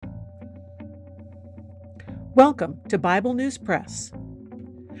Welcome to Bible News Press.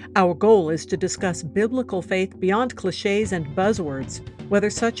 Our goal is to discuss biblical faith beyond cliches and buzzwords, whether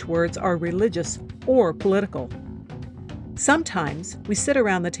such words are religious or political. Sometimes we sit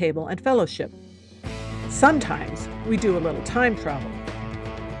around the table and fellowship. Sometimes we do a little time travel.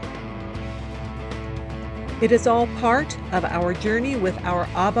 It is all part of our journey with our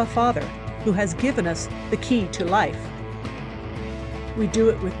Abba Father, who has given us the key to life. We do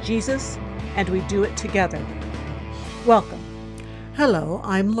it with Jesus, and we do it together. Welcome. Hello,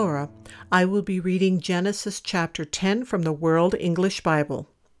 I'm Laura. I will be reading Genesis chapter 10 from the World English Bible.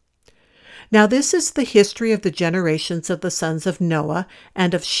 Now this is the history of the generations of the sons of Noah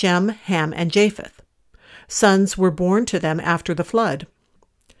and of Shem, Ham, and Japheth. Sons were born to them after the flood.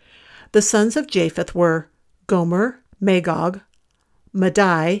 The sons of Japheth were Gomer, Magog,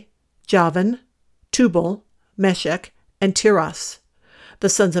 Madai, Javan, Tubal, Meshech, and Tiras. The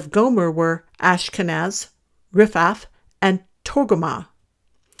sons of Gomer were Ashkenaz, Riphath, and Togarmah.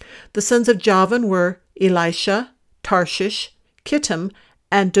 The sons of Javan were Elisha, Tarshish, Kittim,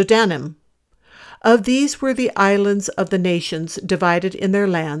 and Dodanim. Of these were the islands of the nations divided in their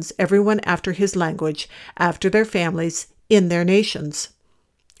lands, everyone after his language, after their families, in their nations.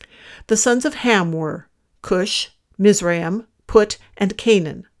 The sons of Ham were Cush, Mizraim, Put, and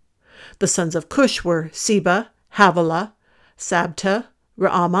Canaan. The sons of Cush were Seba, Havilah, Sabta,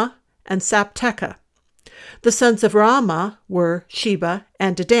 Raamah, and Sapteca. The sons of Raamah were Sheba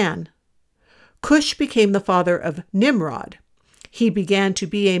and Dedan. Cush became the father of Nimrod. He began to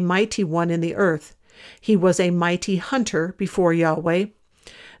be a mighty one in the earth. He was a mighty hunter before Yahweh.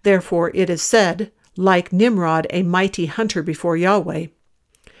 Therefore it is said, like Nimrod, a mighty hunter before Yahweh.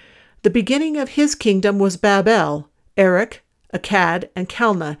 The beginning of his kingdom was Babel, Erech, Akkad, and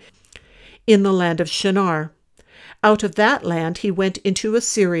Calneh, in the land of Shinar. Out of that land he went into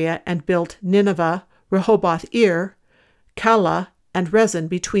Assyria and built Nineveh, Rehoboth-ir, Calah, and Rezin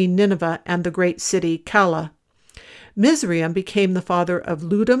between Nineveh and the great city Calah. Mizraim became the father of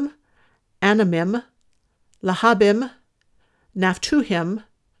Ludim, Anamim, Lahabim, Naphtuhim,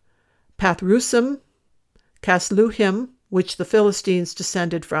 Pathrusim, Casluhim, which the Philistines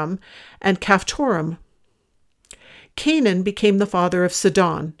descended from, and Caphtorim. Canaan became the father of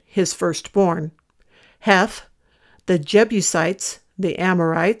Sidon, his firstborn. Heth, the Jebusites, the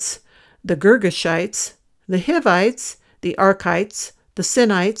Amorites, the Girgashites, the Hivites, the Arkites, the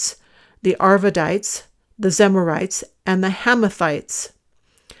Sinites, the Arvadites, the Zemarites, and the Hamathites.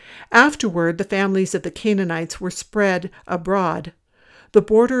 Afterward, the families of the Canaanites were spread abroad. The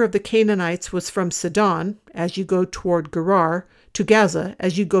border of the Canaanites was from Sidon, as you go toward Gerar, to Gaza,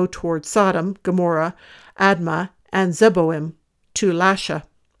 as you go toward Sodom, Gomorrah, Admah, and Zeboim, to Lasha.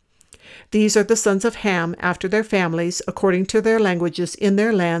 These are the sons of Ham after their families, according to their languages, in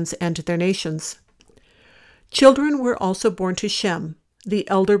their lands and their nations. Children were also born to Shem, the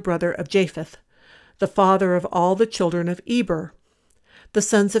elder brother of Japheth, the father of all the children of Eber. The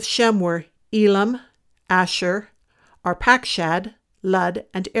sons of Shem were Elam, Asher, Arpachshad, Lud,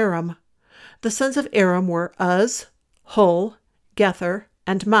 and Aram. The sons of Aram were Uz, Hul, Gether,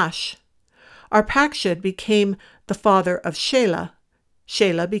 and Mash. Arpachshad became the father of Shelah.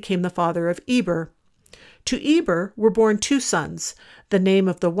 Shelah became the father of Eber. To Eber were born two sons. The name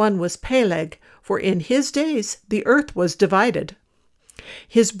of the one was Peleg, for in his days the earth was divided.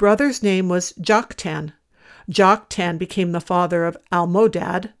 His brother's name was Joktan. Joktan became the father of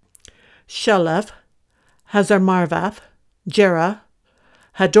Almodad, Sheleph, Hazarmarvath, Jerah,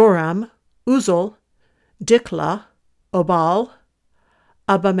 Hadoram, Uzal, Diklah, Obal,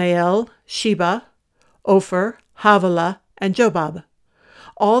 Abamael, Sheba, Ophir, Havilah, and Jobab.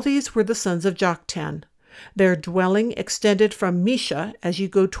 All these were the sons of Joktan. Their dwelling extended from Mesha as you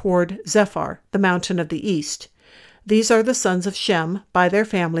go toward Zephar, the mountain of the east. These are the sons of Shem, by their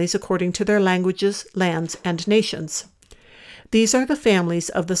families according to their languages, lands, and nations. These are the families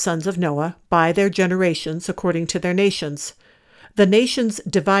of the sons of Noah, by their generations according to their nations. The nations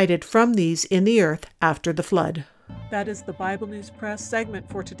divided from these in the earth after the flood. That is the Bible News Press segment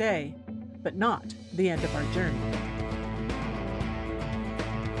for today, but not the end of our journey.